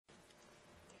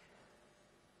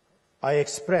I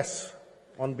express,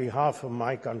 on behalf of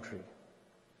my country,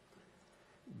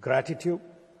 gratitude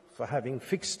for having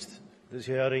fixed this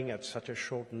hearing at such a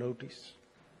short notice.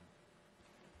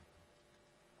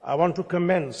 I want to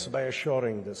commence by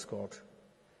assuring this Court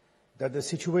that the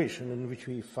situation in which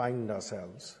we find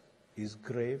ourselves is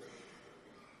grave,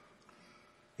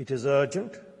 it is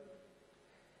urgent,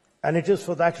 and it is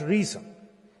for that reason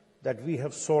that we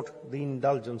have sought the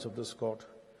indulgence of this Court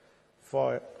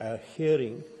for a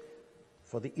hearing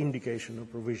for the indication of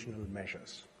provisional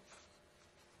measures.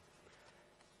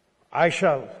 I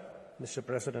shall, Mr.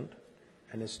 President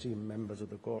and esteemed members of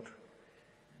the Court,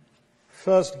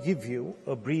 first give you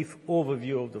a brief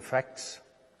overview of the facts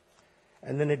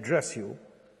and then address you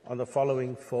on the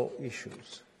following 4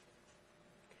 issues.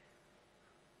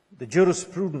 The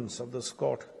jurisprudence of this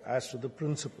Court as to the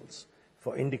principles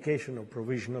for indication of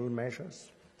provisional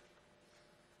measures.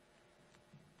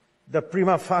 The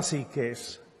prima facie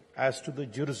case as to the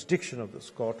jurisdiction of this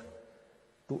Court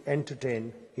to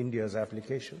entertain India's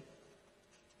application.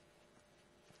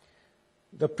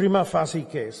 The prima facie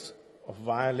case of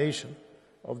violation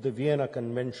of the Vienna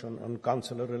Convention on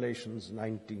Consular Relations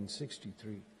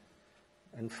 1963.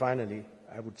 And finally,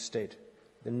 I would state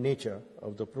the nature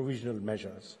of the provisional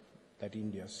measures that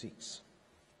India seeks.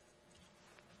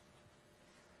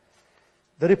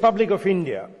 The Republic of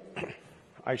India,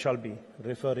 I shall be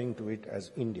referring to it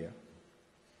as India,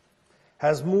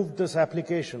 has moved this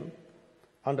application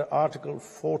under Article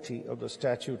 40 of the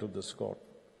Statute of this Court,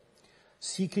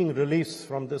 seeking release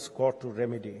from this Court to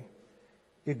remedy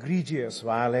egregious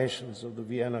violations of the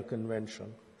Vienna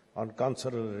Convention on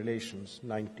Consular Relations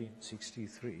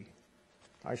 1963.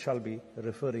 I shall be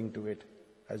referring to it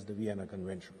as the Vienna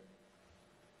Convention.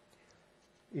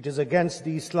 It is against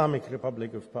the Islamic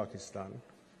Republic of Pakistan,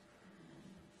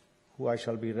 who I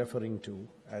shall be referring to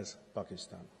as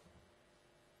Pakistan.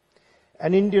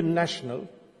 An Indian national,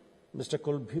 Mr.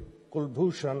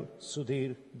 Kulbhushan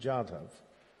Jadhav,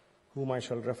 whom I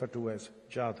shall refer to as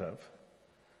Jadhav,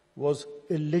 was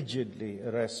allegedly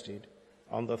arrested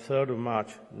on the 3rd of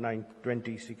March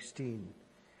 2016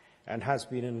 and has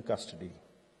been in custody.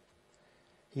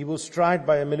 He was tried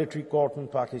by a military court in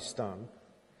Pakistan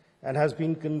and has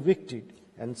been convicted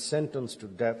and sentenced to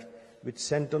death, which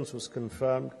sentence was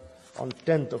confirmed on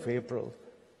 10th of April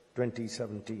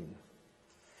 2017.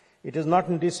 It is not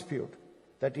in dispute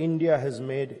that India has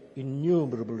made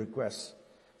innumerable requests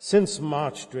since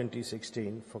March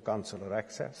 2016 for consular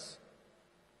access.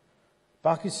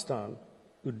 Pakistan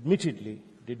admittedly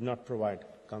did not provide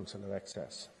consular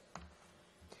access.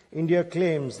 India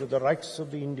claims that the rights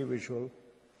of the individual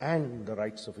and the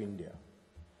rights of India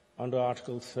under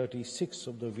Article 36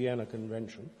 of the Vienna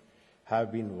Convention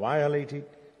have been violated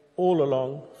all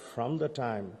along from the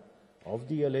time of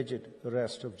the alleged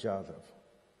arrest of Jadhav.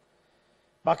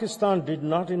 Pakistan did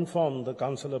not inform the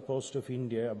consular post of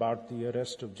India about the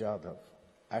arrest of Jadhav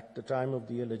at the time of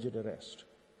the alleged arrest,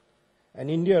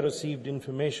 and India received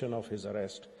information of his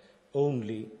arrest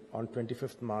only on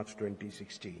 25th March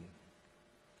 2016.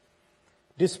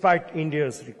 Despite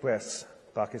India's requests,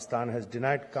 Pakistan has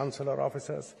denied consular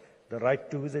officers the right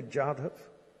to visit Jadhav.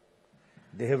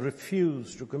 They have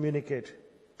refused to communicate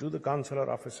to the consular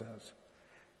officers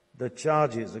the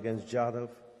charges against Jadhav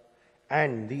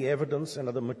and the evidence and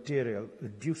other material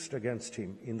adduced against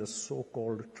him in the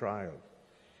so-called trial,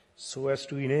 so as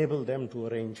to enable them to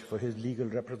arrange for his legal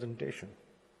representation.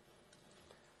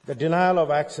 The denial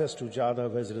of access to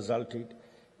Jadhav has resulted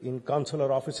in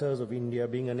consular officers of India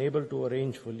being unable to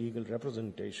arrange for legal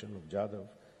representation of Jadhav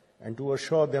and to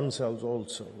assure themselves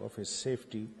also of his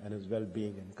safety and his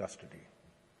well-being in custody.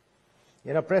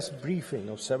 In a press briefing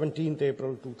of 17th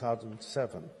April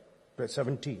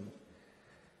 2017,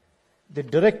 the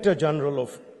Director General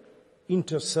of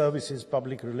Inter-Services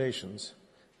Public Relations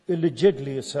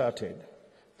allegedly asserted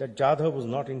that Jadhav was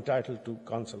not entitled to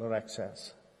consular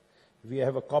access. We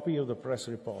have a copy of the press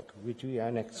report, which we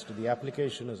annexed to the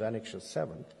application as Annexure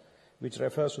 7, which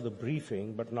refers to the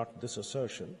briefing but not this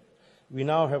assertion. We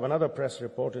now have another press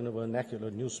report in a vernacular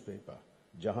newspaper,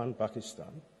 Jahan,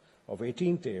 Pakistan, of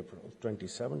 18th April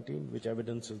 2017, which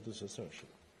evidences this assertion.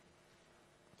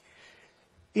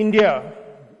 India,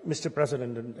 Mr.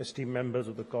 President and esteemed members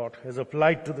of the Court, has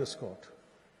applied to this Court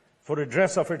for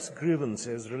redress of its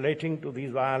grievances relating to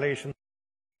these violations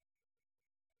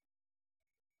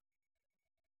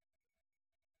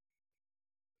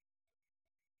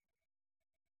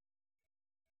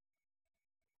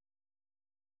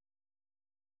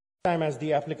time as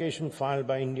the application filed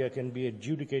by India can be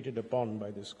adjudicated upon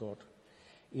by this Court.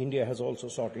 India has also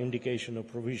sought indication of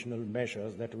provisional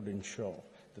measures that would ensure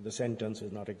that the sentence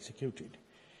is not executed.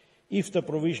 If the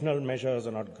provisional measures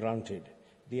are not granted,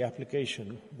 the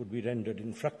application would be rendered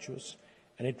infructuous,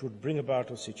 and it would bring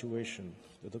about a situation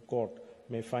that the court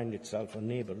may find itself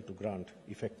unable to grant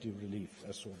effective relief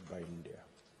as sought by India.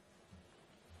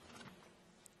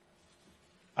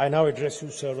 I now address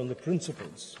you, sir, on the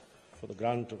principles for the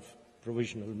grant of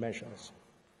provisional measures.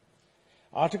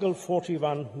 Article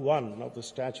 41(1) of the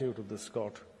statute of this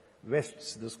court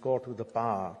vests this court with the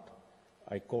power,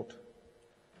 I quote,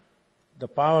 the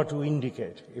power to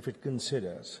indicate, if it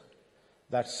considers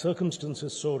that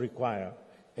circumstances so require,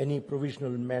 any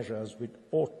provisional measures which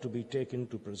ought to be taken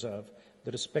to preserve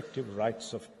the respective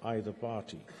rights of either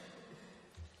party,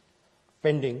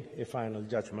 pending a final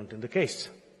judgment in the case.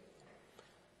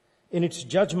 In its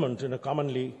judgment in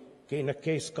a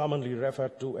case commonly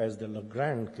referred to as the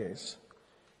Legrand case,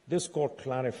 this court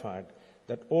clarified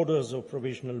that orders of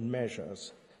provisional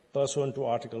measures pursuant to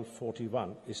Article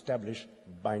 41 establish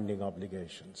binding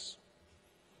obligations.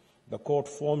 The court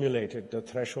formulated the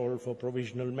threshold for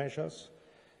provisional measures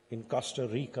in Costa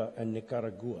Rica and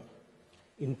Nicaragua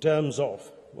in terms of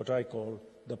what I call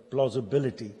the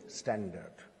plausibility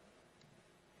standard.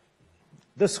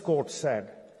 This court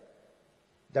said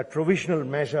that provisional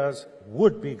measures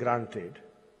would be granted,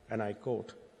 and I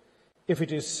quote, if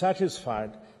it is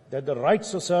satisfied that the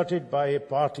rights asserted by a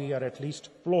party are at least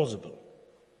plausible,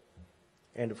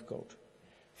 end of quote.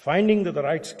 Finding that the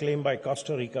rights claimed by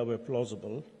Costa Rica were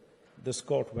plausible, this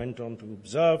court went on to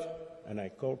observe, and I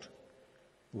quote,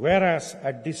 whereas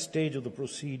at this stage of the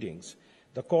proceedings,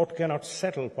 the court cannot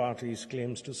settle parties'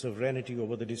 claims to sovereignty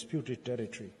over the disputed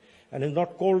territory and is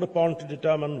not called upon to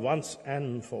determine once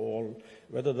and for all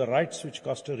whether the rights which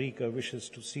Costa Rica wishes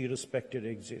to see respected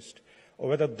exist, or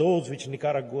whether those which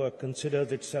Nicaragua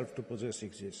considers itself to possess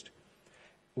exist.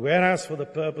 Whereas for the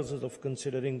purposes of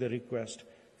considering the request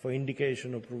for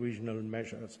indication of provisional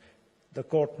measures, the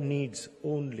court needs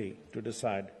only to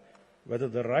decide whether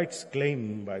the rights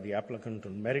claimed by the applicant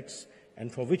on merits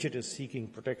and for which it is seeking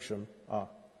protection are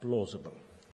plausible.